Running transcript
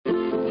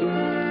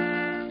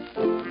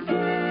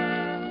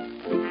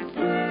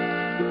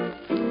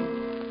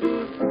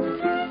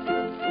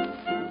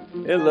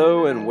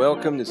Hello and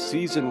welcome to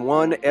Season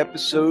 1,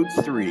 Episode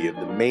 3 of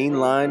the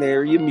Mainline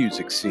Area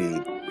Music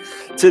Scene.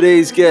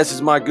 Today's guest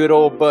is my good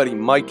old buddy,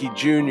 Mikey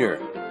Jr.,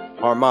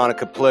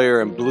 harmonica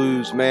player and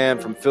blues man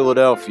from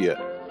Philadelphia.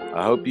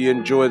 I hope you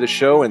enjoy the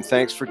show and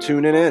thanks for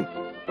tuning in.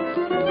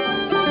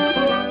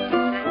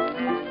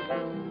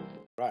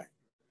 Right.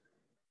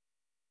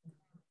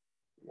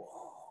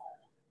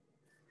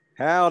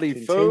 Howdy,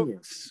 Continue.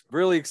 folks.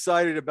 Really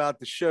excited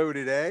about the show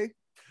today.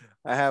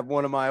 I have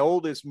one of my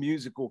oldest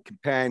musical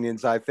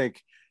companions, I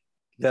think,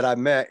 that I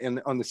met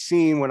on the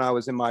scene when I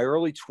was in my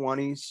early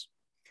 20s,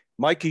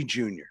 Mikey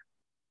Jr.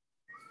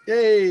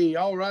 Hey,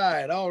 all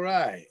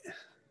right.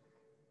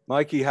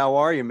 Mikey, how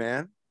are you,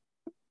 man?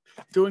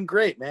 Doing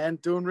great, man.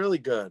 Doing really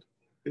good.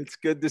 It's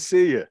good to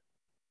see you.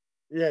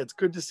 Yeah, it's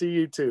good to see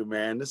you too,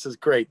 man. This is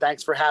great.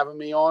 Thanks for having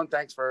me on.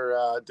 Thanks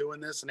for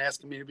doing this and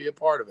asking me to be a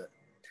part of it.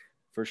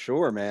 For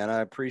sure, man. I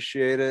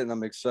appreciate it, and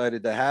I'm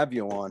excited to have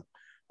you on.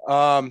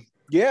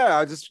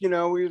 I just, we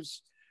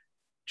was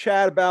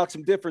chat about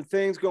some different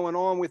things going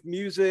on with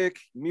music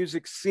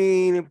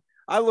scene.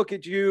 I look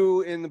at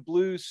you in the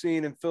blues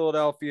scene in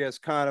Philadelphia as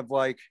kind of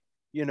like,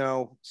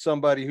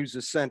 somebody who's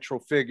a central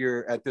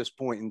figure at this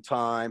point in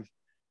time,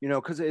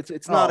 because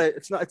it's not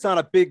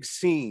a big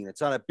scene.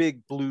 It's not a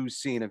big blues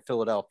scene in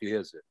Philadelphia,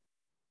 is it?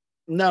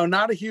 No,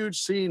 not a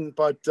huge scene,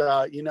 but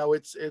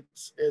it's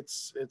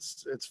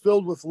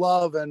filled with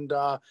love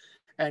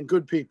and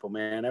good people,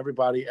 man.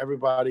 Everybody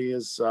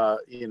is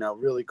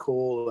really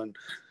cool, and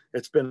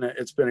it's been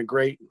a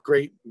great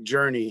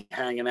journey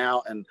hanging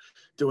out and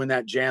doing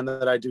that jam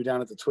that I do down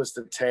at the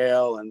Twisted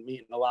Tail and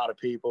meeting a lot of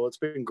people. It's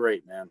been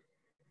great, man.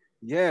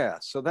 Yeah,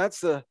 so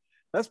that's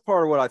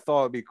part of what I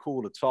thought would be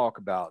cool to talk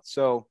about.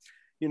 So,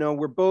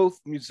 we're both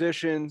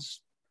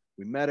musicians.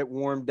 We met at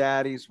Warm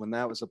Daddies when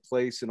that was a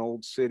place in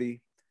Old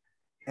City.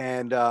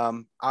 And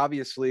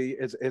obviously,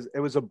 it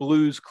was a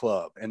blues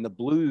club, and the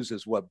blues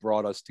is what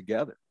brought us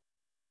together.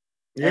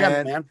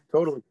 Yeah, man,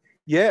 totally.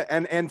 Yeah,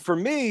 and for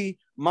me,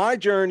 my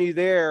journey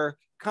there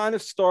kind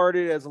of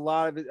started as a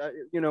lot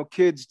of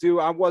kids do.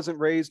 I wasn't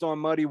raised on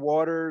Muddy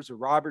Waters or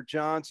Robert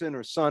Johnson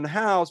or Son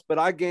House, but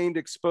I gained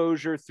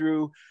exposure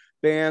through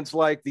bands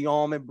like the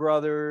Allman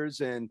Brothers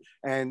and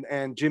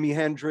Jimi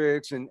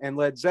Hendrix and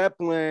Led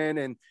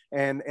Zeppelin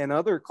and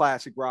other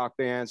classic rock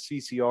bands.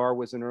 CCR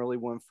was an early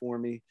one for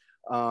me.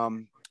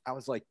 I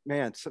was like,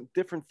 man, some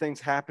different things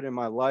happened in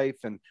my life,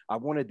 and I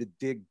wanted to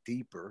dig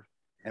deeper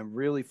and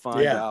really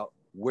find out,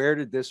 where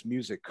did this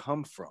music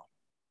come from?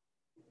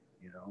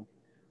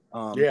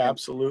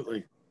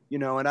 Absolutely.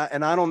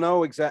 And I don't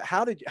know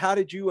exactly how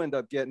did you end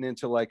up getting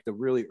into like the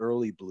really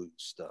early blues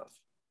stuff?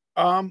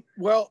 I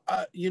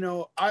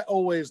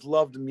always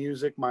loved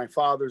music. My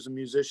father's a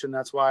musician.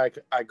 That's why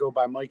I go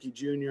by Mikey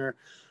Jr.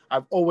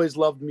 I've always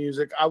loved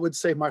music. I would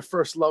say my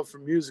first love for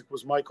music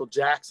was Michael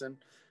Jackson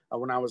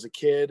when I was a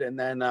kid, and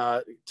then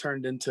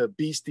turned into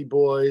Beastie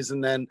Boys,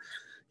 and then,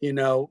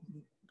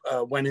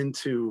 went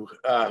into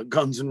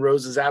Guns N'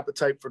 Roses'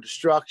 Appetite for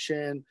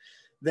Destruction.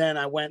 Then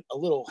I went a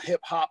little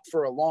hip hop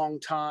for a long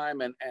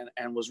time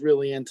and was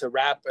really into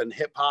rap and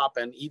hip hop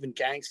and even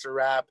gangster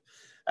rap.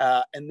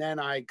 And then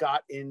I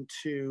got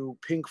into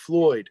Pink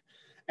Floyd.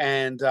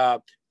 And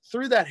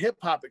through that hip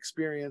hop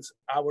experience,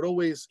 I would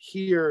always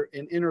hear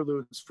in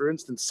interludes, for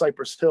instance,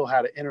 Cypress Hill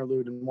had an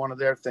interlude in one of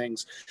their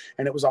things,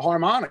 and it was a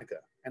harmonica.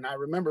 And I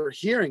remember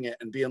hearing it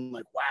and being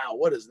like, wow,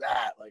 what is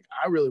that? Like,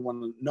 I really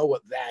want to know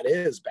what that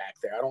is back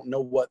there. I don't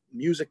know what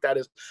music that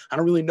is. I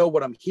don't really know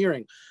what I'm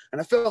hearing.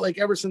 And I felt like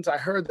ever since I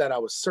heard that, I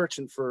was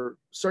searching for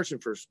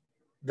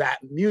that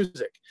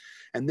music.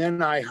 And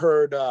then I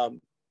heard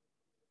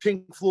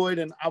Pink Floyd,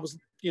 and I was,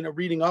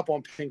 reading up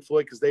on Pink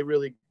Floyd because they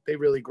really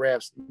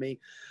grasped me.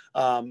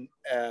 And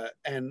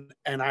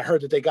I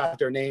heard that they got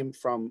their name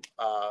from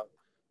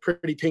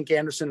Pretty Pink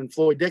Anderson and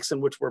Floyd Dixon,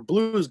 which were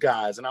blues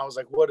guys. And I was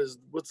like, what's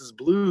this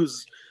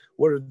blues?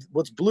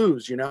 What's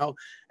blues,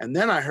 And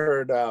then I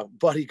heard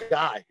Buddy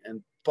Guy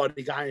and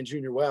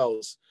Junior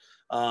Wells.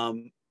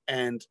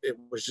 And it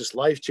was just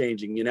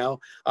life-changing,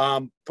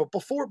 But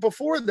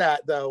before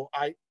that, though,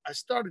 I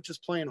started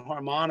just playing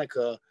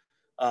harmonica.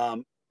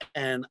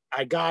 And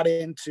I got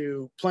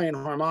into playing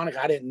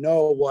harmonica. I didn't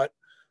know what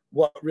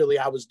really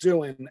I was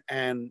doing.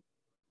 And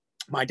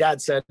my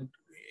dad said,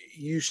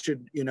 you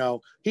should,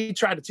 he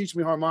tried to teach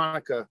me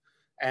harmonica,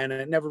 and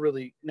it never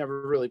really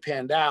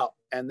panned out.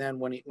 And then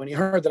when he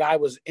heard that I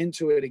was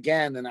into it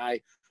again, and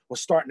I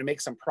was starting to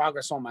make some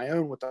progress on my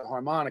own with the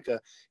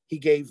harmonica, he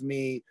gave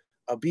me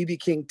a BB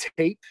King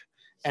tape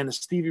and a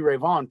Stevie Ray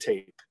Vaughan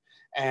tape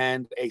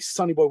and a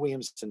Sonny Boy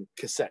Williamson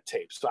cassette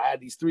tape. So I had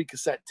these 3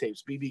 cassette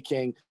tapes: BB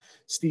King,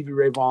 Stevie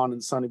Ray Vaughan,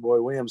 and Sonny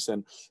Boy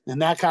Williamson. And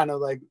that kind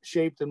of like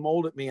shaped and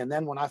molded me. And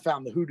then when I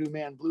found the Hoodoo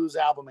Man Blues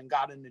album and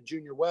got into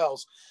Junior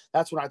Wells,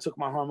 that's when I took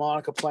my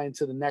harmonica playing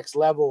to the next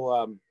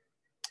level,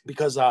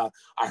 because I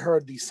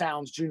heard the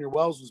sounds Junior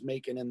Wells was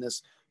making in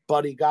this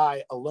Buddy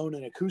Guy Alone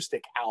in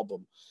Acoustic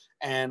album.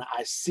 And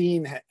I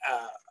seen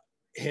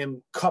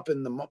him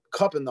cupping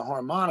the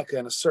harmonica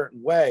in a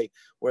certain way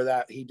where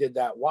that he did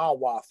that wah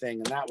wah thing,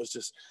 and that was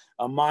just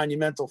a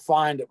monumental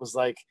find. It was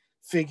like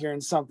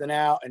figuring something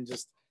out, and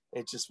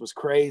it just was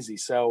crazy.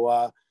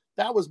 So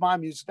that was my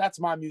music. That's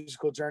my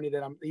musical journey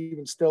that I'm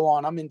even still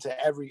on. I'm into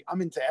everything.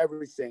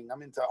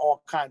 I'm into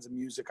all kinds of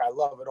music. I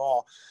love it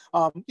all.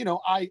 You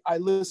know, I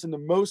listen to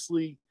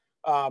mostly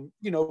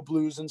you know,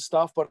 blues and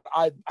stuff, but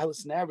I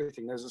listen to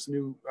everything. There's this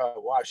new,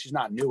 well, she's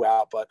not new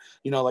out, but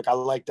you know, like I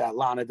like that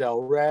Lana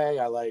Del Rey.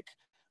 I like,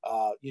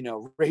 you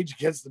know, Rage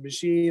Against the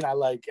Machine. I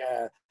like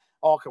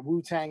all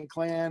Wu-Tang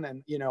Clan,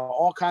 and you know,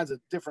 all kinds of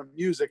different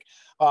music.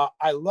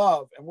 I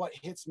love, and what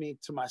hits me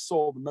to my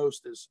soul the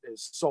most is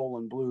soul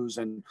and blues,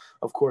 and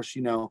of course,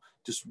 you know,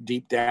 just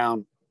deep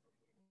down,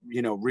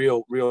 you know,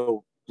 real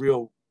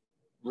rhythm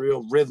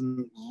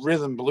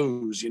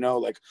blues. You know,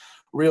 like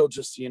real,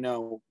 just you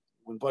know.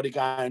 When Buddy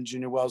Guy and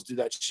Junior Wells do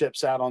that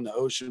Ships Out on the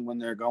Ocean, when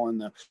they're going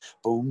the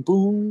boom,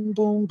 boom,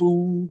 boom,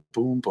 boom,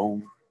 boom,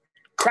 boom,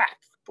 crack,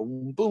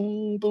 boom,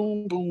 boom,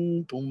 boom,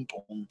 boom, boom,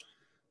 boom,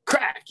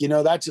 crack. You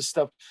know, that just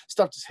stuff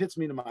just hits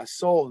me to my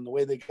soul, and the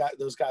way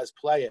those guys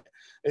play it.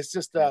 It's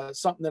just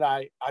something that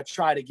I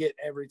try to get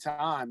every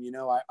time. You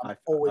know, I'm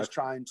always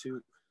trying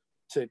to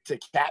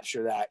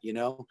capture that, you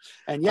know.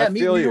 And yeah,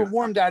 meeting you at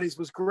Warm Daddies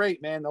was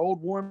great, man. The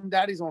old Warm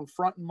Daddies on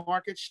Front and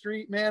Market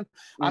Street, man.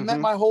 I met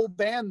my whole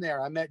band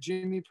there. I met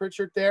Jimmy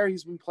Pritchard there.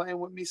 He's been playing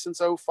with me since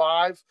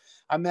 05.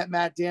 I met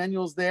Matt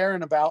Daniels there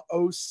in about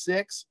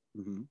 06.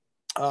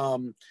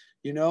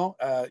 You know,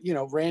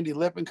 Randy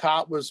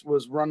Lippincott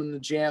was running the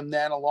jam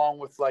then, along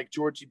with like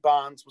Georgie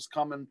Bonds was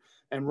coming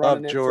and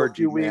running it for a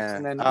few weeks,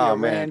 and then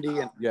Randy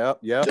and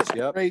yep.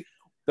 Great.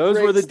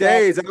 Those were the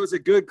days. That was a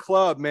good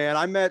club, man.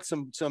 I met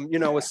some, you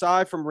know,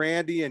 aside from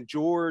Randy and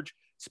George,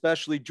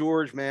 especially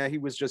George, man, he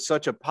was just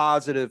such a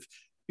positive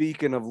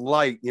beacon of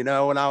light, you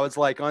know, and I was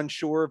like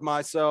unsure of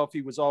myself.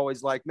 He was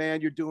always like,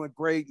 man, you're doing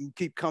great and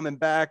keep coming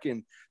back,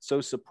 and so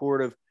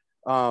supportive.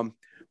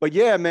 But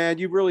yeah, man,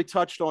 you really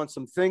touched on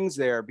some things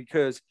there,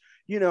 because,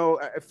 you know,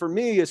 for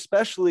me,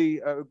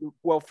 especially,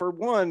 well, for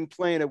one,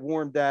 playing at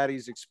Warm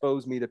Daddies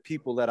exposed me to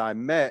people that I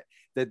met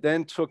that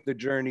then took the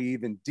journey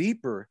even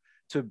deeper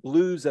to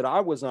blues that I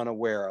was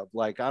unaware of.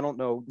 Like, I don't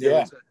know, there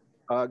was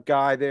a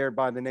guy there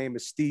by the name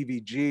of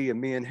Stevie G,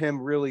 and me and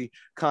him really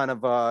kind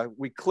of,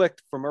 we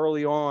clicked from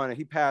early on.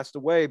 He passed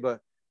away, but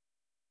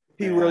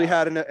he really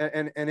had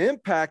an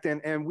impact,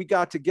 and we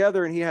got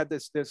together, and he had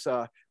this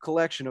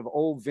collection of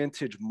old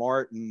vintage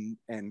Martin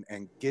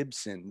and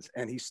Gibsons,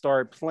 and he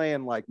started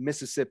playing like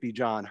Mississippi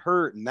John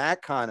Hurt and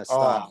that kind of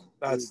stuff.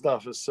 That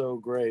stuff is so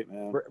great,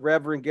 man.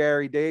 Reverend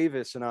Gary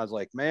Davis, and I was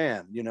like,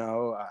 man, you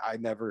know, I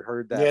never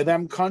heard that. Yeah,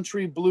 them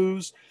country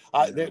blues.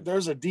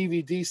 There's a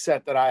DVD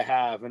set that I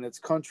have, and it's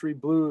country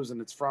blues,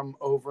 and it's from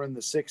over in the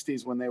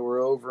 60s when they were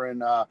over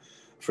in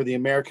for the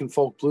American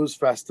Folk Blues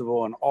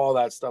Festival and all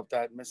that stuff,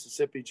 that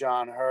Mississippi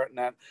John Hurt and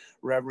that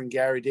Reverend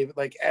Gary David,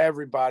 like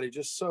everybody,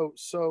 just so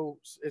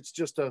it's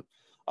just a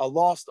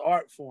lost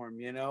art form,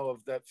 you know,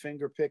 of that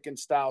finger picking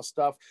style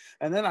stuff.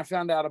 And then I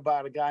found out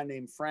about a guy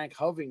named Frank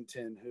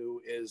Hovington,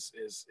 who is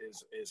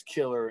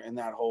killer in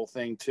that whole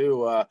thing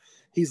too.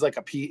 He's like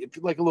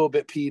like a little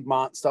bit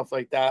Piedmont stuff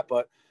like that.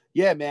 But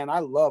yeah, man, I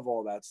love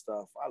all that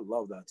stuff. I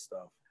love that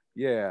stuff.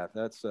 Yeah,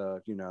 that's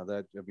you know,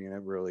 that, I mean,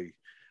 it really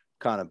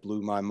kind of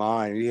blew my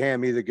mind. He handed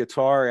me the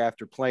guitar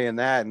after playing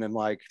that, and then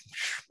like,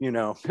 you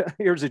know,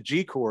 here's a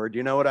G chord,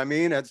 you know what I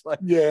mean? It's like,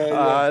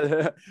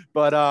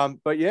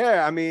 but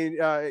yeah, I mean,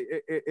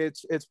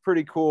 it's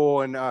pretty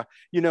cool. And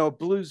you know,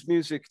 blues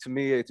music to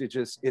me,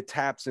 it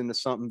taps into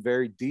something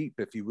very deep.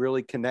 If you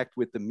really connect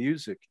with the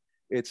music,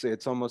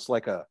 it's almost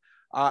like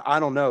I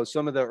don't know,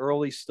 some of the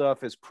early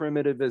stuff, as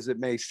primitive as it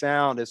may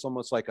sound, it's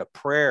almost like a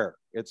prayer.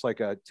 It's like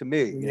to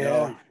me, you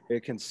know,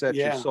 it can set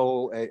your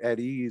soul at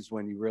ease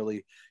when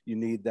you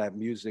need that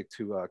music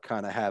to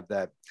kind of have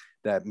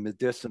that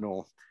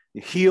medicinal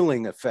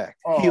healing effect.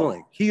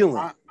 Healing.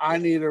 I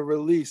need a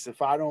release.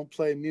 If I don't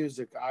play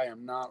music, I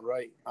am not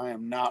right.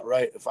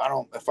 If I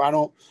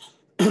don't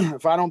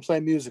if I don't play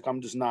music,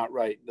 I'm just not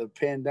right. The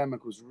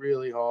pandemic was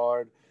really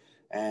hard.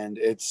 And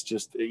it's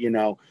just, you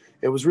know,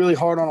 it was really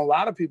hard on a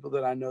lot of people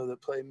that I know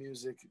that play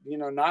music, you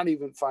know, not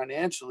even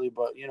financially,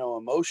 but, you know,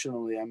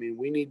 emotionally. I mean,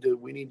 we need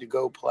to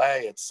go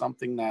play. It's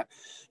something that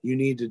you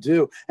need to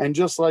do. And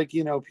just like,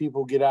 you know,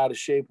 people get out of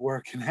shape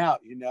working out,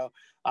 you know,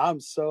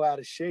 I'm so out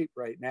of shape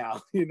right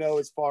now, you know,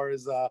 as far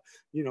as,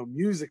 you know,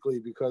 musically,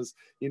 because,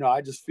 you know, I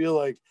just feel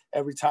like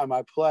every time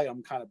I play,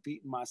 I'm kind of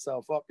beating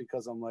myself up,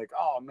 because I'm like,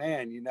 oh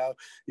man, you know,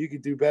 you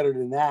could do better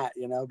than that,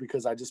 you know,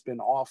 because I just been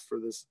off for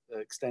this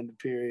extended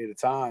period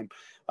of time.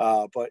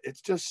 But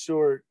it's just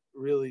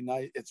really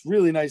nice. It's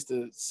really nice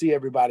to see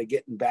everybody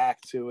getting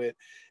back to it,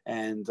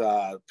 and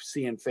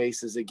seeing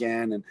faces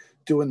again, and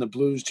doing the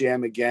blues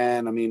jam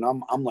again. I mean,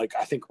 I'm like,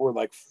 I think we're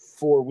like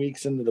 4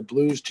 weeks into the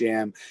blues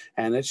jam,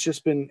 and it's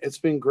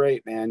been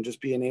great, man. Just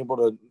being able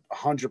to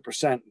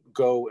 100%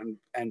 go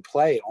and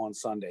play on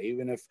Sunday,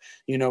 even if,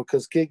 you know,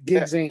 because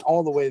gigs ain't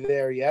all the way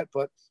there yet,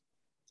 but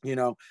you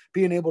know,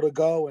 being able to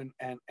go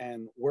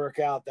and work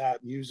out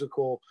that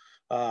musical,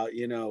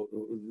 you know,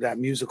 that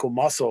musical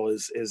muscle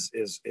is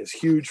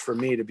huge for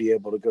me to be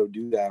able to go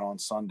do that on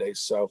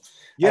Sundays. So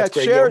Yeah, that's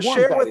great. Yeah, share Warm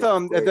with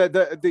Betty's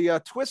great.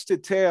 the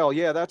Twisted Tail.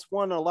 Yeah, that's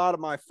one a lot of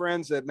my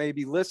friends that may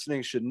be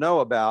listening should know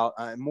about.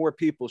 More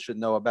people should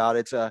know about.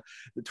 It's the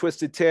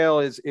Twisted Tail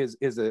is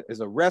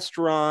a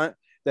restaurant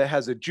that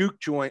has a juke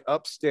joint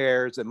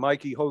upstairs that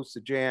Mikey hosts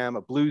a jam,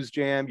 a blues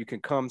jam. You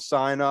can come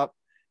sign up.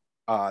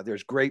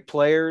 There's great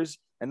players,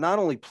 and not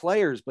only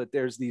players, but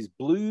there's these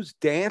blues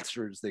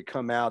dancers that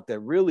come out that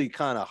really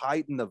kind of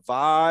heighten the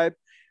vibe.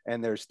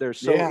 And they're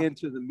so Yeah.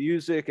 into the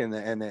music, and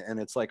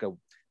it's like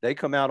they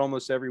come out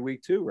almost every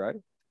week too, right?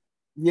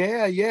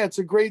 Yeah, yeah, it's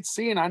a great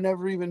scene. I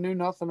never even knew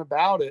nothing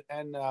about it.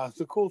 And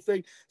the cool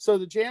thing, so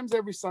the jam's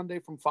every Sunday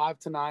from 5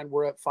 to 9.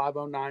 We're at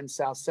 509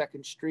 South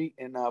 2nd Street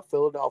in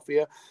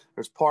Philadelphia.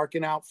 There's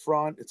parking out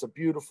front. It's a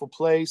beautiful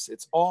place.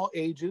 It's all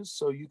ages,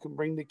 so you can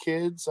bring the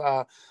kids,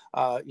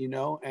 you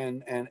know,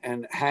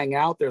 and hang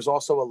out. There's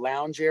also a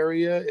lounge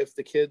area if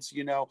the kids,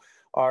 you know,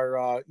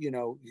 are you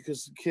know,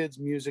 because kids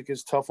music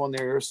is tough on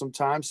their ears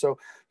sometimes, so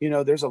you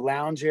know there's a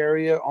lounge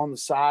area on the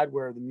side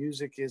where the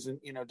music isn't,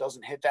 you know,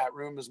 doesn't hit that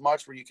room as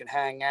much, where you can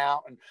hang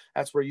out, and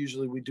that's where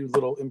usually we do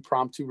little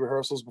impromptu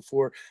rehearsals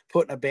before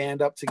putting a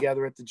band up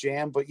together at the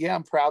jam. But yeah,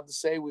 I'm proud to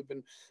say we've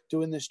been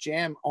doing this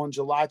jam on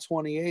July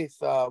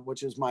 28th,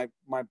 which is my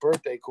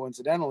birthday,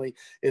 coincidentally,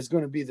 is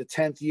going to be the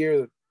 10th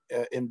year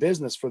in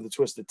business for the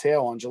Twisted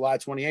Tail. On July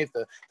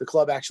 28th, the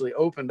club actually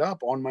opened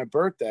up on my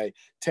birthday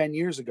 10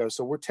 years ago.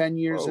 So we're 10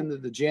 years Whoa. into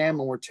the jam,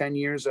 and we're 10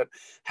 years at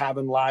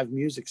having live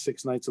music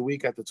 6 nights a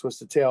week at the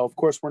Twisted Tail. Of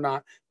course, we're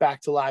not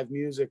back to live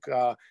music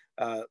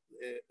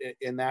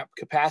in that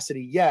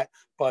capacity yet,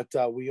 but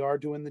we are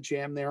doing the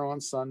jam there on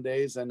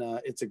Sundays, and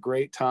it's a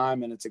great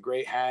time, and it's a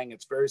great hang.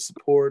 It's very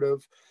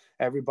supportive.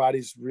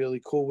 Everybody's really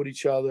cool with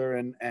each other,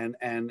 and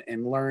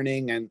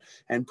learning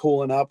and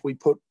pulling up. We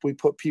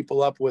put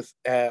people up with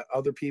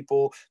other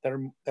people that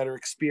are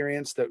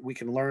experienced, that we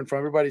can learn from.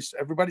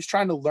 Everybody's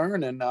trying to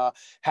learn and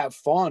have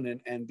fun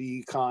and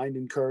be kind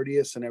and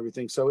courteous and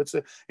everything. So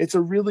it's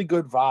a really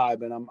good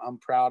vibe, and I'm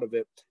proud of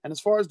it. And as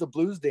far as the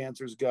blues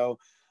dancers go,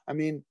 I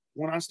mean,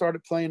 when I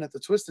started playing at the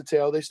Twisted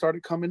Tail, they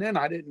started coming in.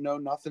 I didn't know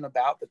nothing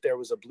about that there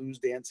was a blues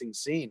dancing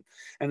scene,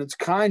 and it's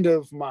kind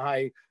of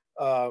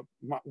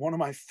one of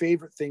my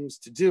favorite things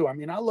to do. I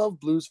mean, I love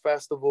blues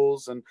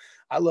festivals, and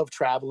I love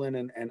traveling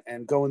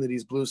and going to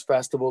these blues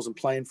festivals and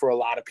playing for a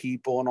lot of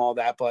people and all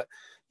that. But,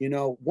 you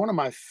know, one of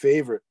my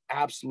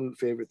absolute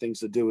favorite things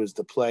to do is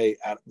to play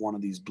at one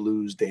of these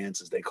blues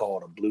dances. They call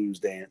it a blues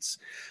dance.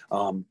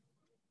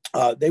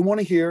 They want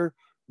to hear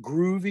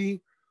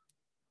groovy,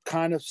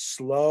 kind of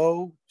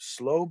slow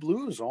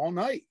blues all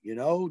night, you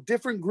know,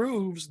 different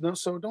grooves. No,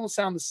 so it don't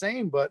sound the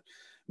same, but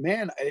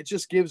man, it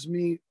just gives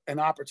me an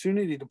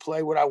opportunity to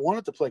play what I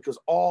wanted to play. Because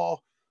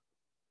all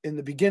in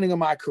the beginning of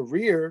my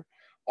career,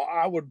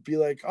 I would be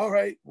like, all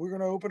right, we're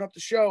going to open up the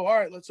show. All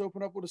right, let's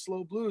open up with a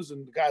slow blues.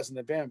 And the guys in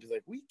the band would be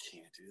like, we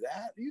can't do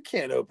that. You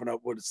can't open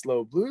up with a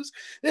slow blues.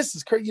 This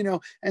is crazy, you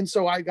know? And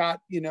so I got,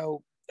 you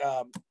know,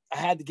 I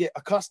had to get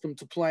accustomed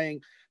to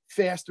playing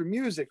faster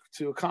music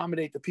to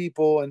accommodate the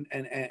people and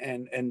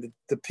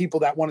the people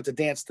that wanted to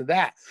dance to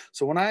that.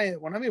 So when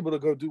I'm able to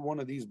go do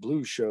one of these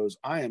blues shows,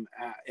 I am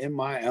in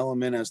my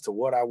element as to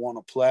what I want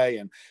to play,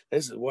 and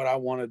this is what I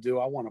want to do.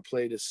 I want to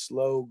play this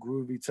slow,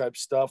 groovy type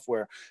stuff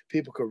where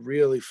people could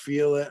really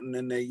feel it, and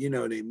then they, you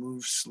know, they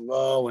move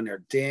slow and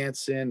they're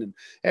dancing, and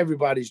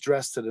everybody's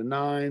dressed to the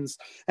nines,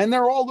 and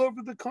they're all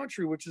over the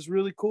country, which is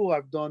really cool.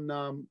 I've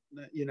done,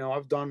 you know,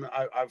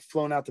 I've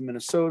flown out to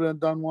Minnesota and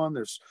done one.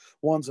 There's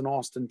ones in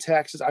Austin,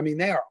 Texas. I mean,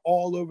 they are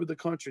all over the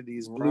country.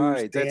 These blues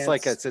Right. dance.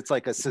 It's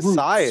like a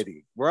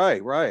society.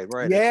 Right.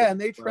 Yeah, and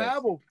they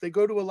travel. Right. They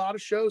go to a lot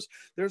of shows.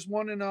 There's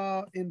one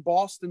in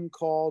Boston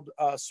called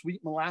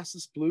Sweet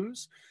Molasses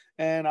Blues,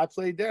 and I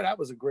played there. That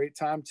was a great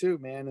time too,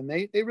 man. And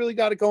they really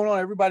got it going on.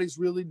 Everybody's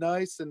really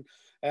nice, and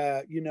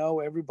you know,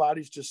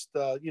 everybody's just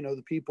you know,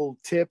 the people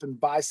tip and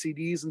buy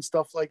CDs and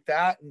stuff like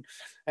that,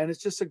 and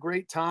it's just a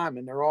great time,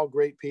 and they're all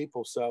great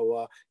people.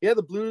 So yeah,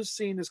 the blues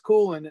scene is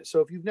cool. And so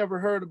if you've never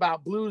heard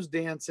about blues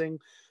dancing,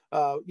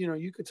 you know,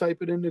 you could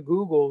type it into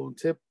Google and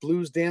tip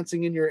blues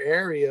dancing in your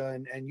area,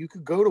 and you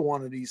could go to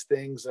one of these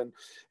things, and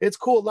it's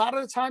cool. A lot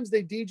of the times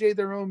they DJ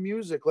their own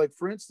music. Like,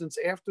 for instance,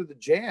 after the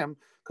jam,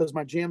 because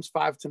my jam's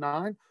 5 to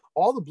 9,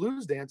 all the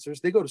blues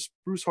dancers, they go to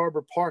Spruce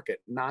Harbor Park at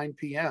 9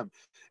 p.m.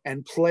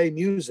 and play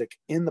music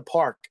in the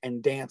park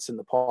and dance in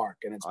the park.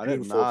 And it's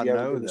beautiful. If you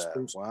ever been to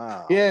Spruce.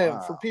 Wow. Yeah. Wow.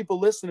 For people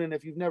listening,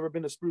 if you've never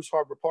been to Spruce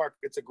Harbor Park,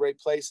 it's a great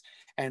place.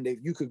 And if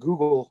you could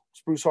Google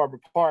Spruce Harbor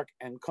Park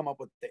and come up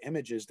with the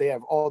images, they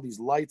have all these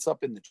lights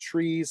up in the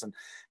trees and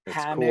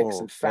hammocks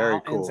and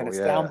fountains, and it's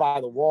down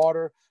by the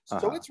water.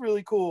 So it's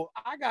really cool.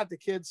 I got the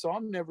kids, so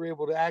I'm never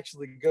able to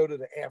actually go to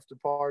the after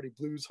party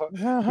blues,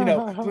 you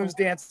know, blues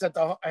dance at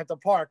the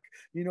park.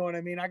 You know what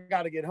I mean? I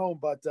got to get home,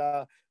 but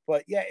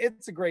yeah,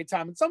 it's a great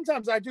time. And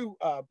sometimes I do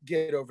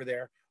get over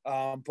there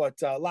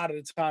But a lot of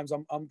the times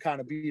I'm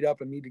kind of beat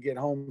up and need to get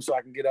home so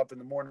I can get up in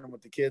the morning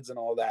with the kids and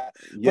all that.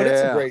 But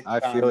it's a Yeah, great I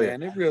time, feel you.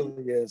 man. It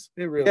really is.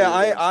 It really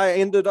Yeah, is. I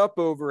ended up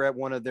over at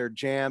one of their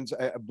jams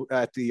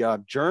at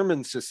the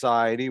German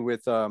Society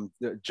with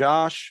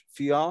Josh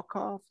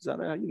Fialkov. Is that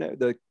how you know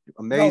the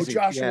No, amazing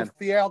Joshua piano?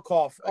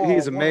 Fialkov. Oh,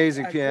 He's what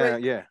amazing a piano.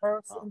 great Yeah,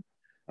 person.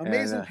 and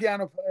Amazing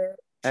piano player.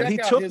 and he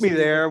Check out took his me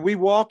music. there. We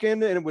walk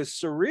in and it was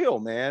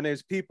surreal, man.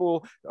 There's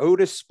people,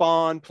 Otis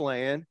Spawn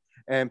playing,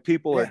 and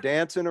people are Yeah.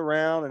 dancing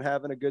around and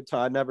having a good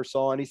time. I never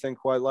saw anything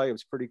quite like it. It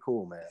was pretty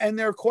cool, man. And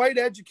they're quite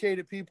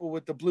educated people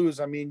with the blues.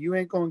 I mean, you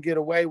ain't going to get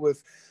away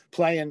with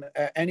playing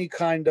any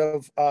kind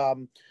of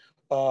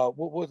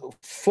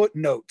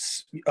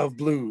footnotes of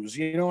blues.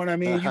 You know what I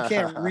mean? You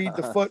can't read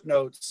the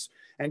footnotes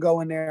and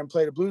go in there and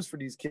play the blues for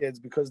these kids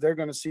because they're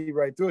going to see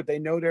right through it. They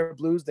know their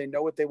blues. They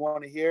know what they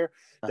want to hear.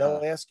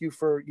 They'll ask you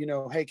for, you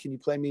know, hey, can you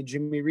play me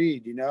Jimmy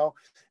Reed, you know,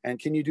 and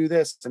can you do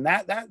this? And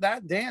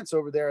that dance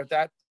over there at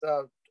that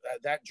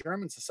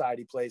German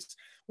Society place,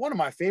 one of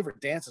my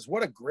favorite dances.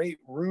 What a great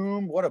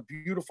room. What a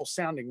beautiful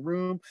sounding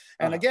room.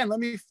 And again,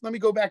 let me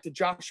go back to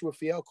Joshua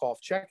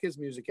Fialkov. Check his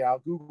music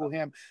out. Google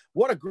him.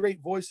 What a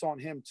great voice on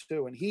him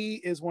too. And he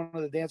is one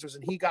of the dancers,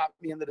 and he got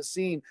me into the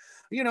scene.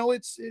 You know,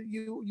 it's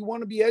you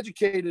want to be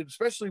educated,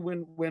 especially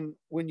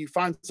when you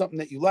find something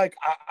that you like.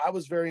 I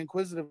was very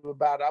inquisitive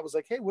about it. I was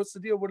like, hey, what's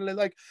the deal? What do they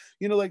like?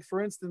 You know, like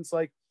for instance,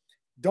 like,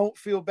 don't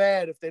feel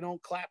bad if they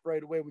don't clap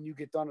right away when you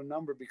get done a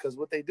number, because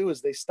what they do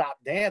is they stop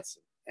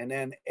dancing. And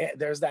then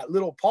there's that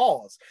little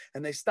pause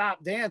and they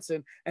stop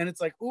dancing. And it's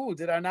like, ooh,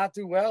 did I not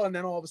do well? And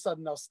then all of a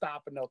sudden they'll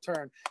stop and they'll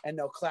turn and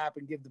they'll clap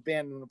and give the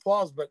band an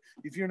applause. But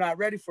if you're not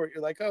ready for it,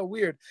 you're like, oh,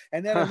 weird.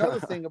 And then another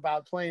thing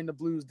about playing the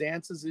blues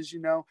dances is, you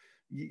know,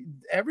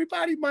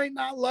 everybody might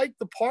not like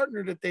the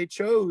partner that they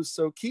chose.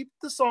 So keep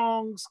the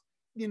songs,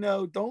 you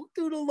know, don't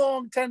do the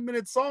long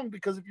 10-minute song,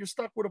 because if you're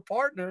stuck with a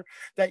partner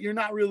that you're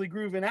not really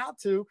grooving out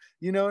to,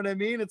 you know what I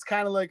mean? It's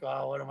kind of like,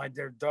 oh, what am I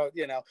doing?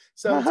 You know,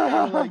 so it's kind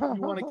of like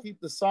you want to keep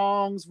the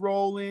songs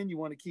rolling, you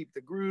want to keep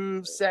the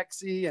groove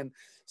sexy, and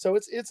so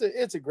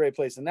it's a great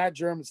place. And that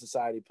German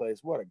Society place,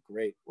 what a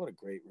great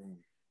room.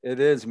 It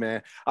is,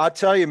 man. I'll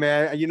tell you,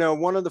 man. You know,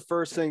 one of the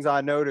first things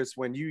I noticed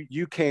when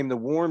you came to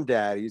Warm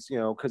Daddies, you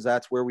know, because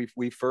that's where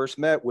we first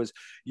met, was,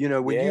 you know,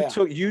 when you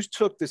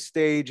took the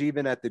stage,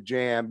 even at the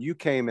jam, you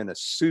came in a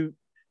suit,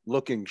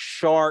 looking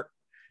sharp.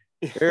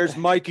 There's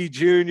Mikey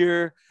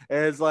Jr.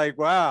 And it's like,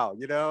 wow,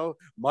 you know,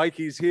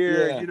 Mikey's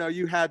here. Yeah. You know,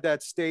 you had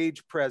that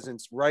stage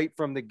presence right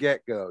from the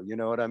get-go. You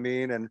know what I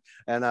mean? And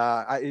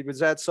was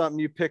that something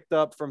you picked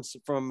up from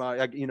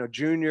you know,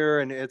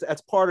 Junior? And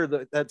that's part of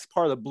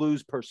the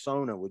blues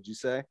persona, would you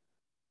say?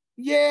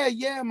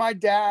 Yeah. My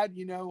dad,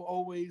 you know,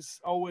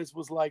 always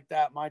was like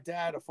that. My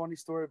dad, a funny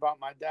story about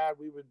my dad,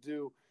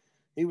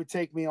 he would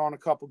take me on a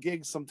couple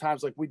gigs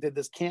sometimes. Like we did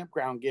this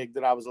campground gig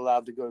that I was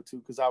allowed to go to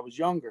because I was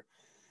younger.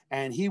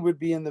 And he would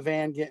be in the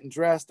van getting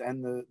dressed,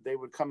 and they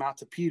would come out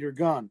to Peter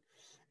Gunn,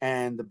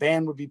 and the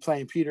band would be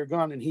playing Peter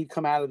Gunn, and he'd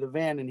come out of the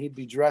van and he'd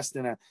be dressed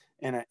in a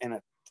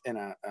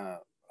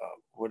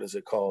what is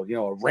it called? You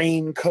know, a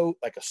raincoat,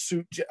 like a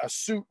suit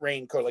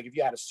raincoat. Like if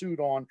you had a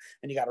suit on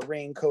and you got a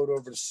raincoat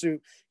over the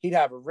suit, he'd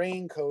have a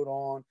raincoat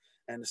on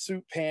and the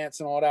suit pants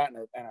and all that,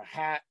 and a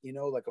hat, you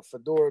know, like a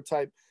fedora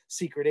type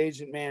secret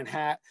agent man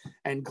hat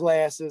and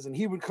glasses. And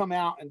he would come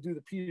out and do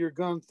the Peter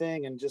Gunn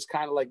thing and just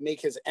kind of like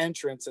make his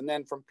entrance. And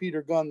then from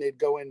Peter Gunn, they'd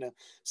go into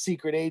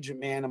Secret Agent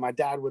Man, and my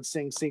dad would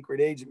sing Secret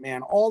Agent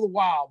Man, all the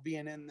while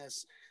being in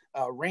this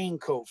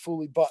raincoat,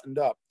 fully buttoned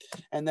up.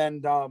 And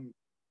then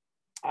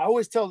I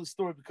always tell the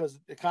story because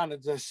it kind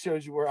of just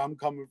shows you where I'm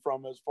coming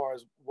from as far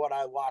as what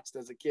I watched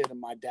as a kid and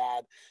my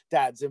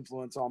dad's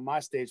influence on my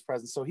stage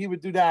presence. So he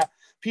would do that,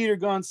 Peter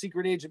Gunn,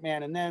 Secret Agent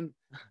Man, and then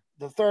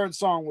the third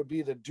song would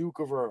be the Duke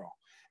of Earl.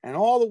 And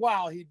all the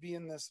while he'd be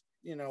in this,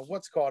 you know,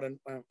 what's called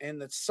in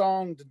the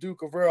song, the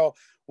Duke of Earl,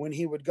 when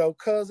he would go,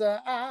 'cause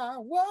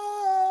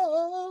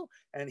whoa,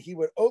 and he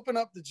would open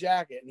up the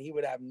jacket and he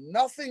would have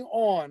nothing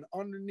on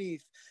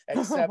underneath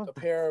except a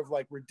pair of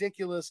like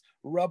ridiculous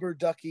rubber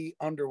ducky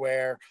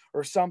underwear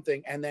or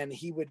something. And then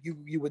you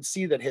would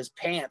see that his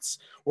pants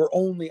were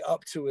only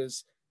up to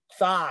his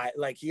thigh,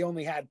 like he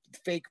only had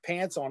fake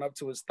pants on up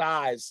to his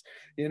thighs,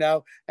 you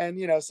know. And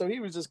you know, so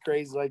he was just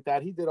crazy like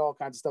that. He did all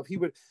kinds of stuff. He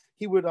would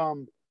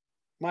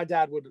my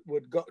dad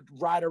would go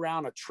ride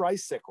around a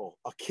tricycle,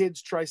 a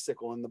kid's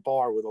tricycle, in the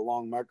bar with a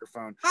long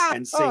microphone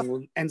and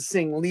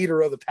sing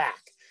Leader of the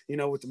Pack, you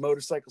know, with the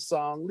motorcycle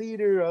song,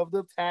 Leader of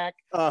the Pack.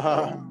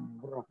 Yeah,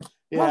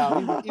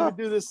 he would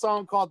do this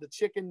song called The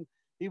Chicken.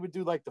 He would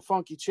do like the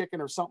Funky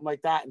Chicken or something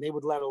like that, and they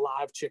would let a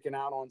live chicken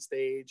out on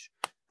stage.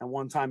 And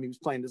one time he was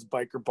playing this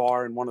biker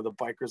bar, and one of the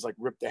bikers like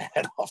ripped the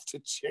head off the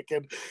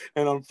chicken.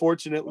 And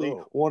unfortunately,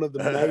 one of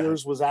the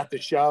mayors was at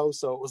the show.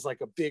 So it was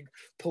like a big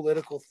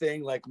political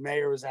thing. Like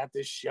mayor was at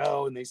this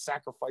show and they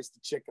sacrificed the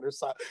chicken or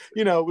something.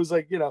 You know, it was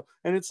like, you know,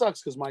 and it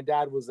sucks because my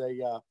dad was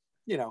a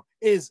you know,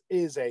 is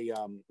a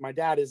my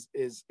dad is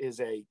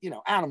a, you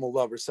know, animal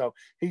lover, so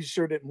he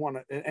sure didn't want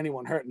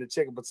anyone hurting the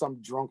chicken, but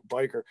some drunk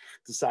biker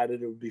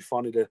decided it would be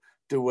funny to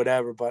do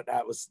whatever. But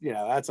that was, you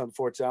know, that's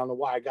unfortunate. I don't know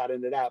why I got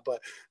into that,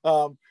 but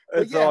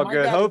It's yeah, all my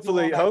good. dad would do all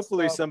Hopefully, that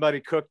hopefully stuff. somebody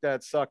cooked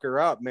that sucker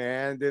up,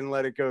 man. Didn't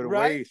let it go to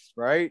Right? waste,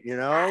 right? You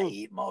I know?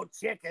 eat more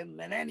chicken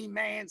than any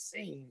man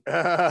seen.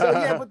 So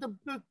yeah, but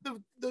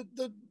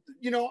the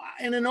you know,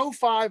 and in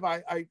 '05,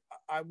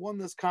 I won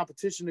this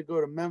competition to go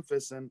to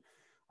Memphis, and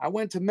I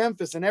went to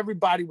Memphis, and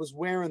everybody was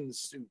wearing the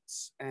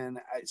suits, and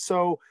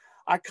so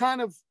I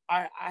kind of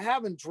I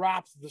haven't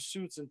dropped the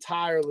suits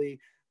entirely,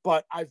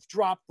 but I've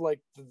dropped like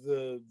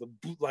the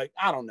like,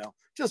 I don't know,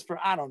 just for,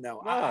 I don't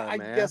know, No, I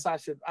man. guess I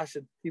should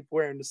keep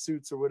wearing the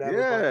suits or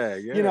whatever, but Yeah,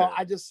 you know,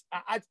 yeah.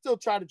 I still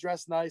try to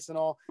dress nice and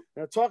all.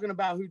 You know, talking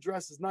about who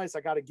dresses nice,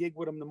 I got a gig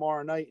with him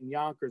tomorrow night in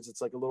Yonkers.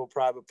 It's like a little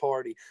private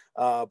party.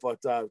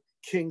 But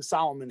King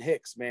Solomon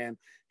Hicks, man,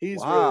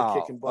 he's really Wow.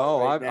 kicking butt Oh,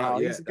 right I now.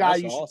 yeah, He's a guy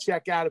that's you should awesome.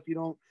 check out if you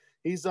don't.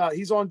 He's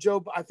on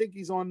Joe. I think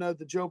he's on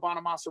the Joe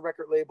Bonamassa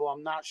record label.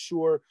 I'm not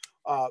sure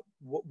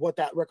what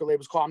that record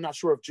label is called. I'm not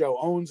sure if Joe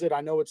owns it.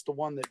 I know it's the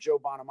one that Joe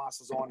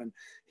Bonamassa's on, and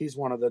he's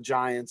one of the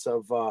giants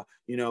of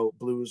you know,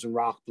 blues and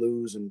rock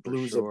blues and For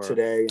blues of sure.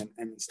 today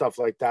and stuff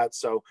like that.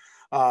 So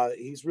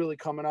he's really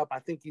coming up. I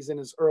think he's in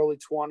his early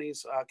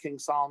 20s. King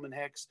Solomon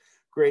Hicks,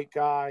 great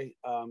guy,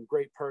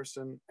 great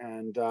person,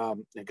 and I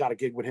got a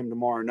gig with him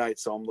tomorrow night,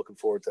 so I'm looking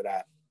forward to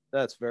that.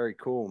 That's very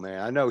cool,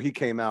 man. I know he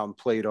came out and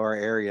played our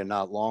area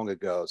not long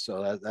ago,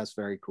 so that's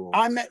very cool.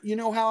 I met, you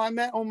know how I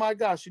met? Oh my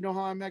gosh, you know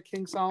how I met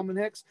King Solomon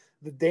Hicks?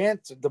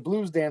 The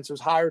blues dancers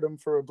hired him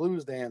for a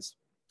blues dance,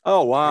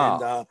 Oh, and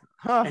wow.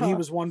 he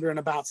was wondering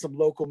about some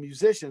local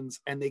musicians,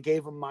 and they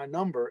gave him my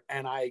number,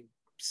 and I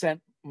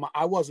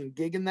wasn't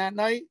gigging that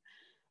night.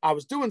 I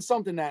was doing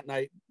something that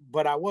night,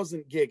 but I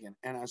wasn't gigging,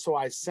 and so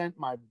I sent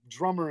my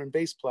drummer and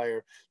bass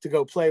player to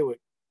go play with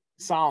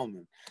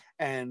Solomon,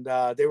 and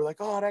they were like,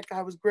 "Oh, that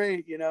guy was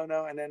great," you know.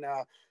 No, and then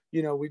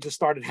you know, we just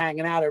started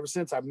hanging out ever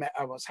since. I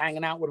was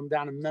hanging out with him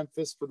down in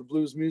Memphis for the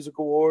Blues Music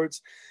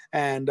Awards,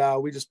 and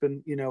we just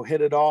been, you know,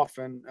 hit it off.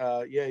 And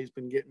yeah, he's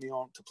been getting me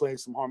on to play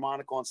some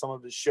harmonica on some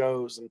of his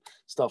shows and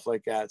stuff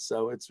like that.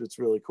 So it's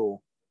really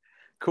cool.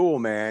 Cool,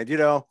 man. You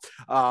know,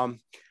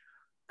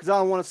 because I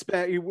don't want to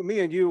spend me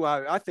and you.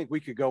 I think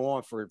we could go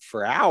on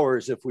for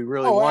hours if we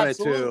really Oh, wanted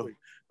to, absolutely.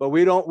 but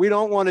we don't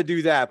want to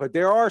do that. But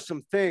there are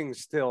some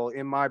things still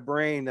in my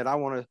brain that I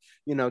want to,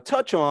 you know,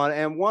 touch on,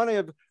 and one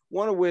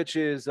of which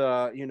is,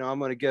 you know, I'm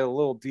going to get a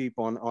little deep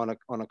on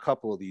a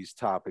couple of these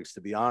topics,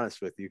 to be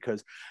honest with you,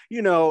 because,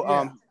 you know,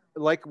 Yeah.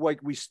 like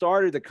we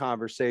started the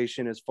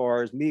conversation as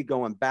far as me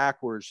going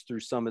backwards through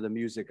some of the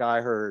music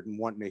I heard and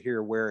wanting to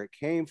hear where it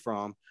came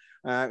from.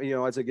 You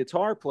know, as a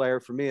guitar player,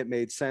 for me, it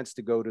made sense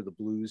to go to the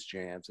blues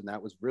jams. And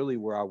that was really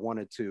where I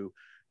wanted to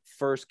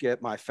first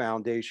get my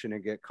foundation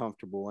and get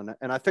comfortable.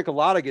 And I think a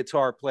lot of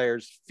guitar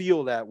players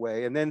feel that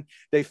way. And then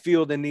they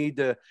feel the need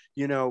to,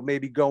 you know,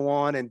 maybe go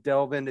on and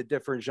delve into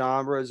different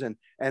genres, and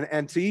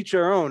to each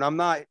their own. I'm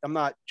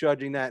not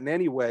judging that in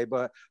any way,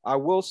 but I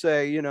will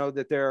say, you know,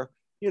 that there,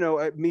 you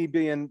know, me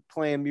being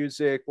playing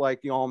music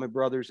like the Allman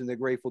Brothers and the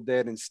Grateful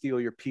Dead and Steal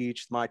Your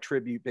Peach, my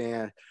tribute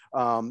band,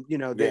 you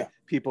know, that Yeah.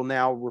 people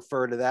now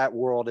refer to that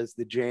world as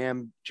the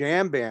jam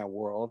band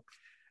world.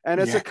 And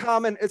Yeah.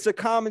 it's a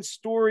common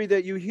story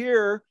that you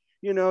hear,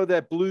 you know,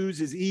 that blues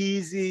is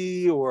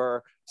easy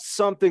or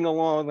something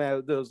along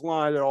those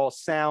lines. It all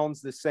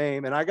sounds the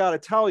same. And I got to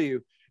tell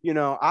you, you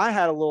know, I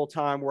had a little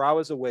time where I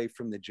was away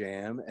from the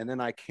jam, and then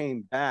I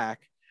came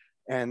back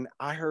and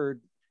I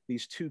heard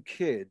these two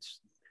kids,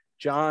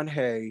 John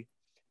Hay,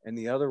 and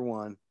the other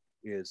one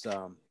is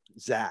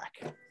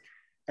Zach.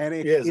 And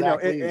it, Yeah. you know,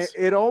 Zach Lees.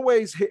 it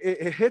always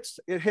it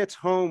hits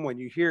home when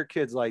you hear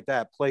kids like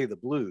that play the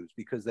blues,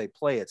 because they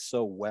play it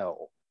so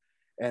well.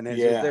 And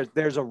Yeah.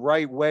 there's a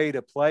right way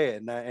to play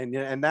it,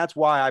 and that's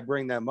why I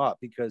bring them up,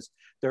 because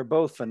they're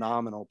both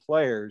phenomenal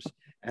players,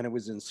 and it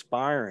was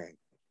inspiring,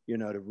 you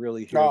know, to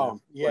really hear Oh,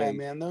 them yeah, play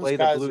man. Those play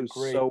the guys are blues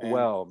great, so man.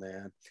 well,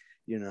 man.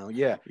 You know,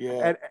 yeah,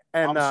 Yeah.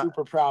 and I'm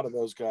super proud of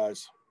those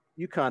guys.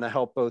 you kind of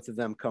help both of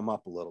them come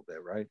up a little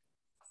bit, right?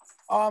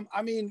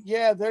 I mean,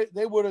 yeah,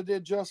 they would have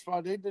did just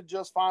fine. They did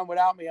just fine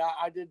without me.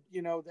 I did,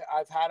 you know,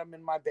 I've had them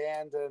in my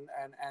band and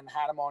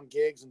had them on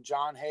gigs. And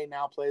John Hay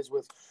now plays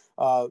with,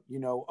 you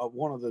know,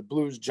 one of the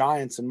blues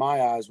giants in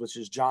my eyes, which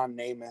is John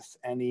Nemeth,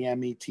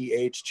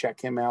 Nemeth. Check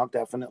him out.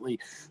 Definitely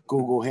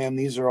Google him.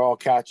 These are all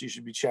cats you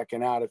should be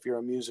checking out if you're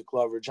a music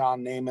lover.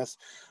 John Nemeth,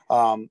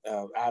 out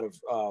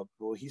of,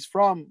 well, he's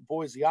from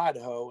Boise,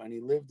 Idaho, and he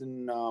lived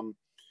in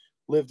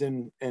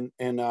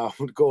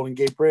Golden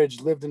Gate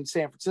Bridge, lived in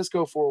San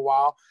Francisco for a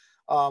while.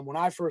 When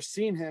I first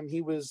seen him,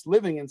 he was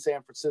living in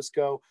San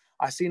Francisco.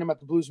 I seen him at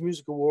the Blues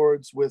Music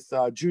Awards with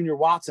Junior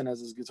Watson as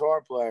his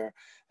guitar player,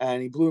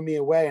 and he blew me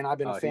away. And I've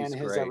been a Oh, fan he's of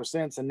his great. ever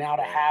since. And now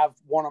to Yeah. have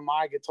one of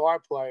my guitar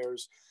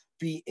players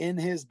be in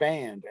his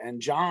band, and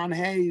John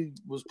Hay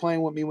was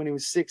playing with me when he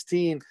was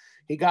 16.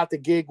 He got the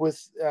gig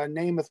with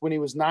Nemeth when he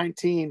was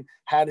 19.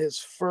 Had his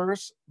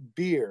first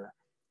beer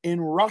in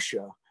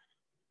Russia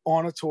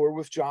on a tour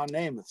with John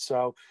Namath.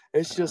 So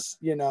it's just,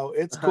 you know,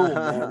 it's cool,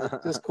 man.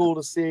 It's just cool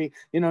to see,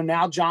 you know,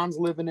 now John's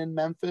living in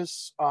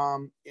Memphis,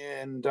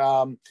 and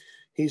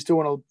he's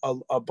doing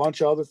a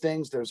bunch of other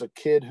things. There's a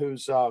kid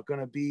who's going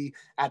to be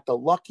at the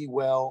Lucky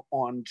Well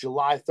on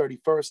July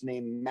 31st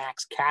named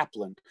Max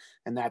Kaplan,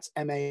 and that's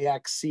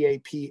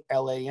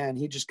Maxcaplan.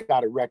 He just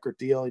got a record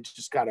deal. He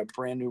just got a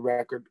brand new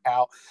record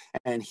out,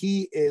 and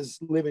he is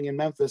living in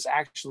Memphis,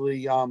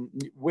 actually,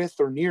 with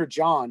or near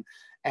John.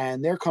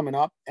 And they're coming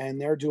up and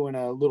they're doing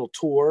a little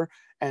tour.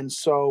 And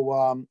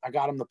so I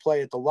got him to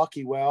play at the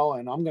Lucky Well,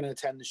 and I'm going to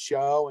attend the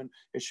show, and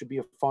it should be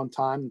a fun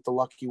time at the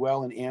Lucky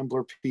Well in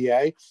Ambler,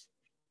 PA.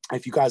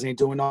 If you guys ain't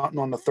doing nothing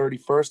on the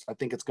 31st, I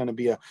think it's going to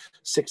be a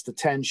 6 to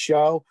 10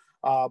 show.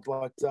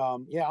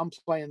 Yeah, I'm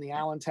playing the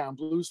Allentown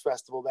Blues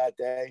Festival that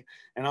day,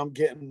 and I'm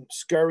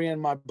scurrying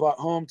my butt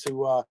home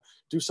to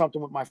do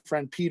something with my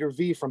friend Peter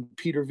V from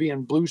Peter V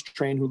and Blues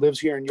Train, who lives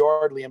here in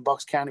Yardley in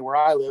Bucks County, where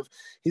I live.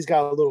 He's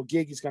got a little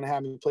gig he's going to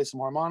have me play some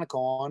harmonica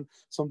on.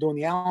 So I'm doing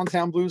the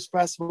Allentown Blues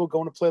Festival,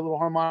 going to play a little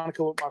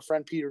harmonica with my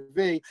friend Peter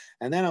V,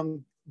 and then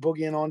I'm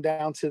boogieing on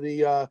down to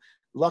the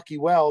Lucky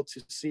Well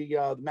to see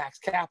the Max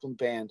Kaplan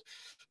band.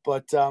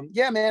 But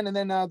yeah, man. And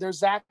then there's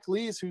Zach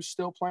Lees, who's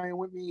still playing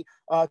with me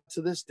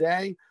to this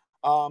day.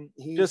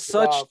 He's just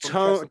such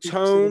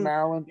tone,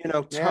 Maryland. You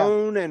know,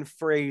 tone and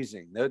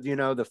phrasing. You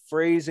know, the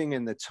phrasing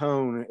and the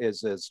tone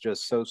is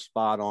just so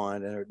spot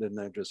on, and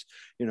they're just,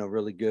 you know,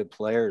 really good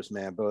players,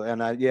 man. But I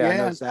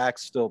know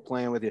Zach's still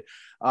playing with you,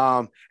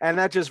 and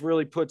that just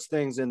really puts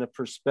things into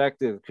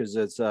perspective, because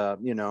it's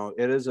you know,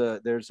 it's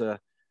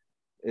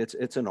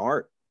an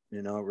art.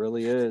 You know, it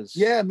really is.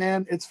 Yeah,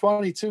 man. It's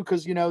funny too,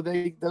 because, you know,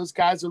 those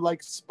guys are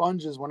like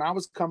sponges. When I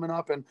was coming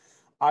up, and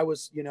I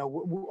was, you know,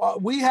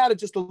 we had it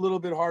just a little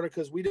bit harder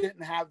because we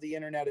didn't have the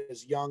internet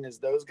as young as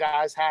those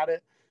guys had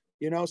it,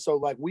 you know. So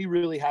like we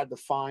really had to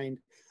find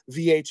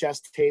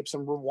VHS tapes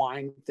and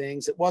rewind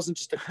things. It wasn't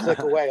just a click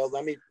away.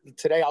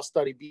 Today I'll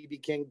study B.B.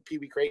 King, Pee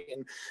Wee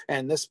Crayton,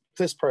 and this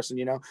person,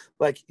 you know,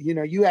 like, you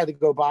know, you had to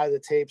go buy the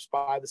tapes,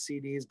 buy the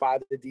CDs, buy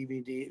the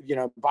DVD, you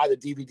know, buy the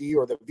DVD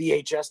or the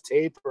VHS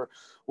tape or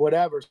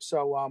whatever.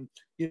 So,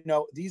 you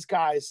know, these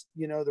guys,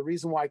 you know, the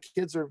reason why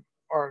kids are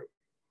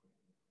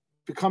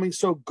becoming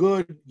so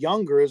good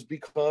younger is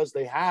because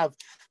they have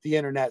the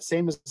internet.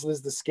 Same as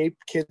the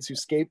kids who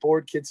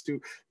skateboard, kids who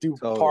do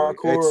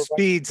parkour. It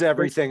speeds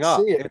everything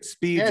up. It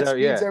speeds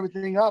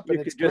everything up,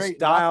 and it's just great.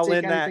 dial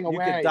in that. You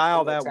could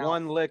dial that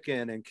one lick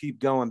in and keep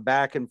going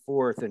back and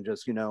forth, and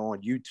just, you know,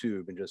 on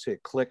YouTube and just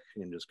hit click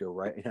and just go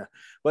right. Yeah.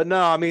 But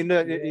no, I mean,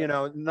 you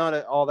know, none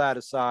of all that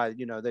aside,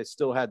 you know, they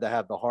still had to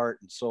have the heart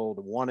and soul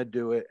to want to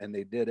do it, and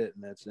they did it,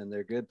 and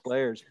they're good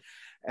players,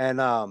 and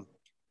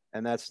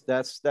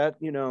that's that.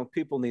 You know,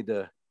 people need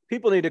to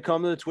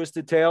come to the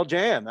Twisted Tail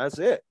Jam. That's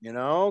it. You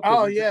know.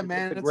 Oh yeah,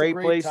 man, it's a great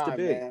place to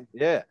be. Man.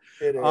 Yeah,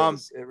 it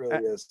is. It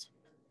really is.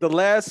 The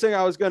last thing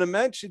I was going to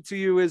mention to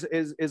you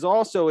is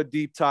also a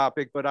deep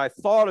topic, but I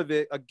thought of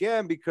it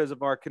again because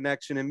of our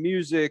connection in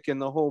music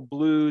and the whole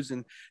blues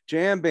and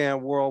jam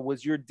band world.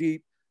 Was your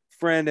deep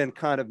friend and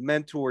kind of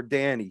mentor,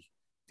 Danny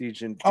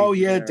DeGeneres? Oh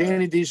yeah,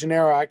 Danny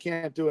DeGeneres. I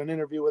can't do an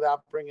interview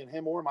without bringing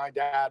him or my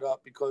dad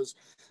up, because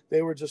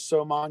they were just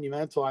so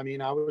monumental. I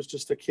mean, I was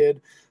just a kid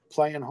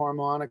playing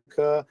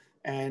harmonica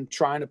and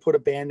trying to put a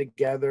band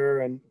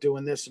together and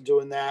doing this and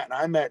doing that. And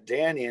I met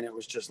Danny, and it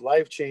was just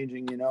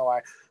life-changing. You know,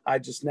 I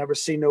just never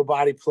seen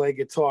nobody play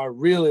guitar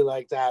really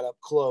like that up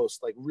close,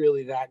 like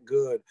really that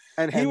good.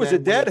 And he was a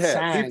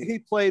deadhead. He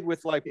played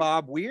with like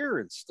Bob Weir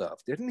and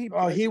stuff, didn't he?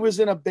 Oh, he was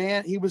in a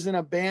band. He was in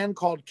a band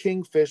called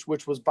Kingfish,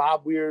 which was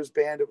Bob Weir's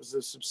band. It was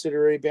a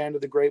subsidiary band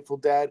of the Grateful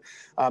Dead.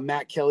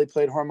 Matt Kelly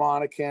played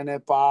harmonica in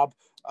it. Bob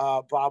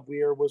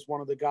Weir was one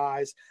of the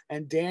guys,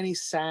 and Danny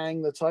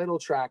sang the title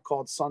track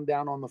called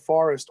Sundown on the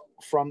Forest,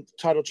 from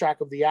title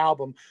track of the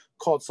album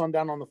called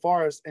Sundown on the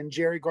Forest, and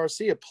Jerry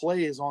Garcia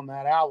plays on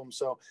that album.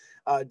 So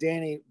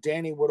Danny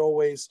would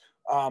always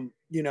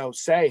you know,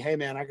 say, hey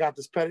man, I got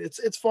this pet.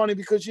 It's funny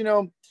because, you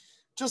know,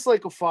 just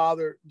like a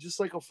father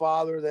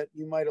that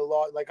you might have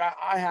lost. Like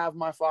I have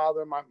my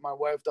father, my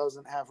wife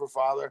doesn't have her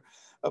father,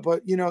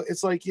 but you know,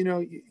 it's like, you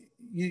know,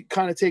 you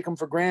kind of take them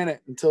for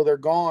granted until they're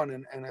gone,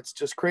 and it's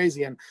just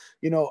crazy. And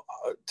you know,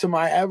 to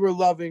my ever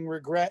loving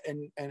regret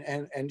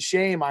and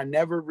shame, I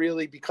never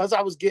really, because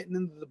I was getting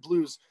into the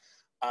blues,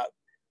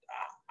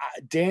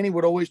 Danny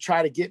would always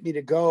try to get me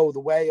to go the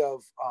way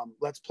of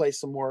let's play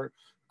some more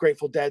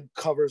Grateful Dead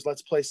covers,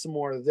 let's play some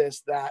more of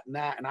this, that, and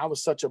that. And I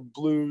was such a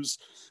blues,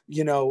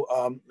 you know,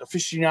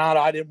 aficionado.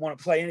 I didn't want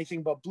to play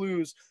anything but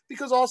blues,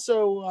 because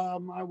also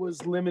I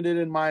was limited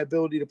in my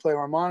ability to play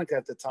harmonica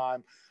at the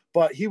time.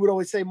 But he would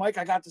always say, Mike,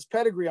 I got this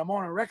pedigree. I'm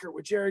on a record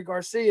with Jerry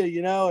Garcia,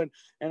 you know,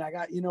 and I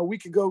got, you know, we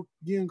could go,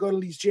 you know, go to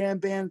these jam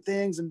band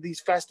things and these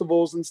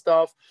festivals and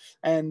stuff.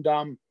 And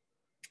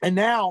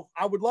now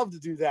I would love to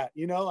do that,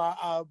 you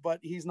know, but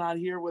he's not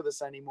here with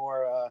us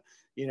anymore.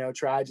 You know,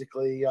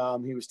 tragically,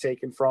 he was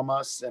taken from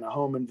us in a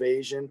home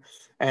invasion,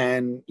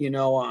 and, you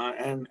know,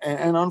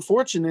 and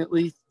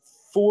unfortunately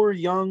 4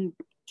 young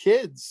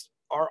kids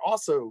are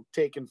also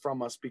taken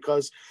from us,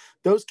 because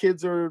those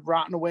kids are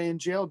rotting away in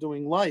jail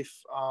doing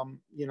life.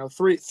 You know,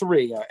 three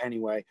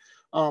anyway.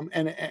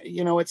 And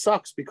you know, it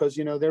sucks because,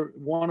 you know,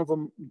 one of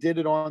them did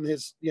it on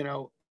his, you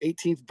know,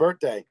 18th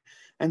birthday.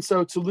 And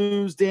so to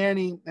lose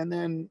Danny, and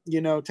then,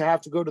 you know, to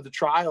have to go to the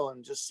trial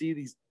and just see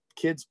these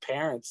kids'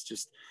 parents,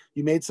 just,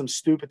 you made some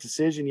stupid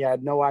decision, you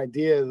had no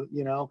idea,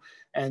 you know,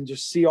 and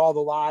just see all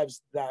the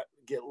lives that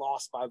get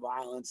lost by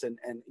violence, and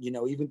you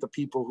know, even the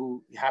people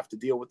who have to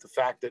deal with the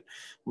fact that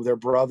their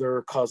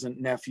brother, cousin,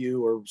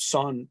 nephew, or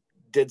son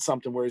did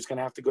something where he's going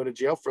to have to go to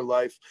jail for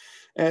life.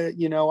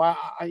 You know, I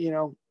you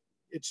know,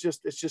 it's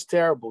just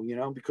terrible, you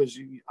know, because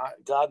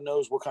God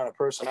knows what kind of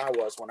person I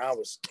was when I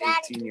was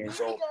 18 years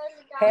old.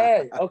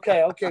 Hey,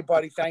 okay,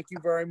 buddy. Thank you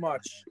very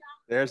much.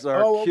 There's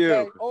our cue.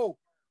 Okay. Oh,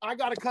 I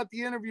got to cut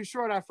the interview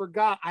short. I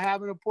forgot. I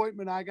have an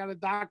appointment. I got a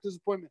doctor's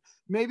appointment.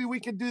 Maybe we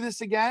could do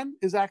this again.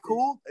 Is that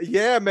cool?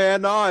 Yeah,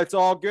 man. No, it's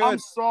all good. I'm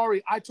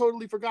sorry. I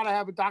totally forgot I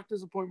have a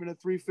doctor's appointment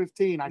at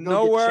 3:15.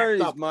 No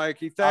worries,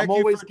 Mikey. I'm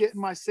always getting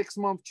my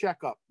 6-month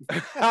checkup.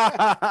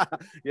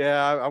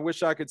 Yeah, I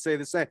wish I could say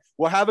the same.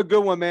 Well, have a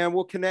good one, man.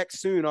 We'll connect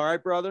soon. All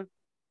right, brother?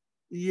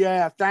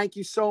 Yeah, thank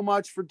you so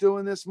much for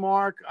doing this,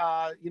 Mark.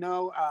 You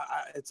know,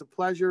 it's a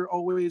pleasure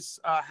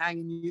always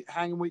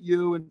hanging with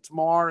you and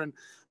Tamar, and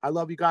I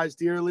love you guys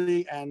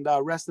dearly. And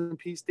rest in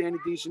peace, Danny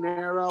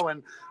DeJaneiro,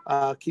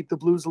 and keep the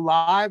blues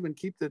alive, and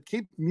keep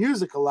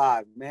music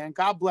alive, man.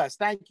 God bless.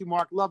 Thank you,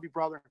 Mark. Love you,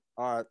 brother.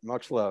 All right,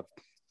 much love.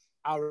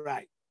 All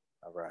right.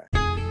 All right.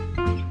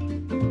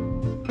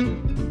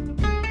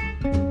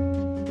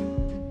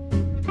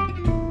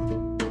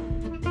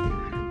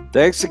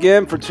 Thanks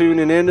again for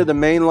tuning in to the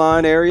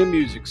Mainline Area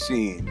Music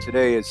Scene.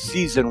 Today is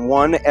Season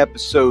 1,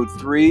 Episode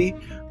 3,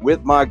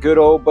 with my good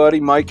old buddy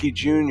Mikey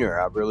Jr.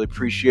 I really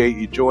appreciate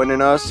you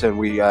joining us, and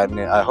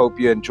I hope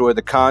you enjoy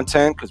the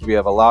content, because we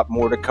have a lot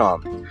more to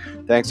come.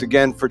 Thanks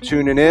again for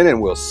tuning in,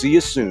 and we'll see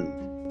you soon.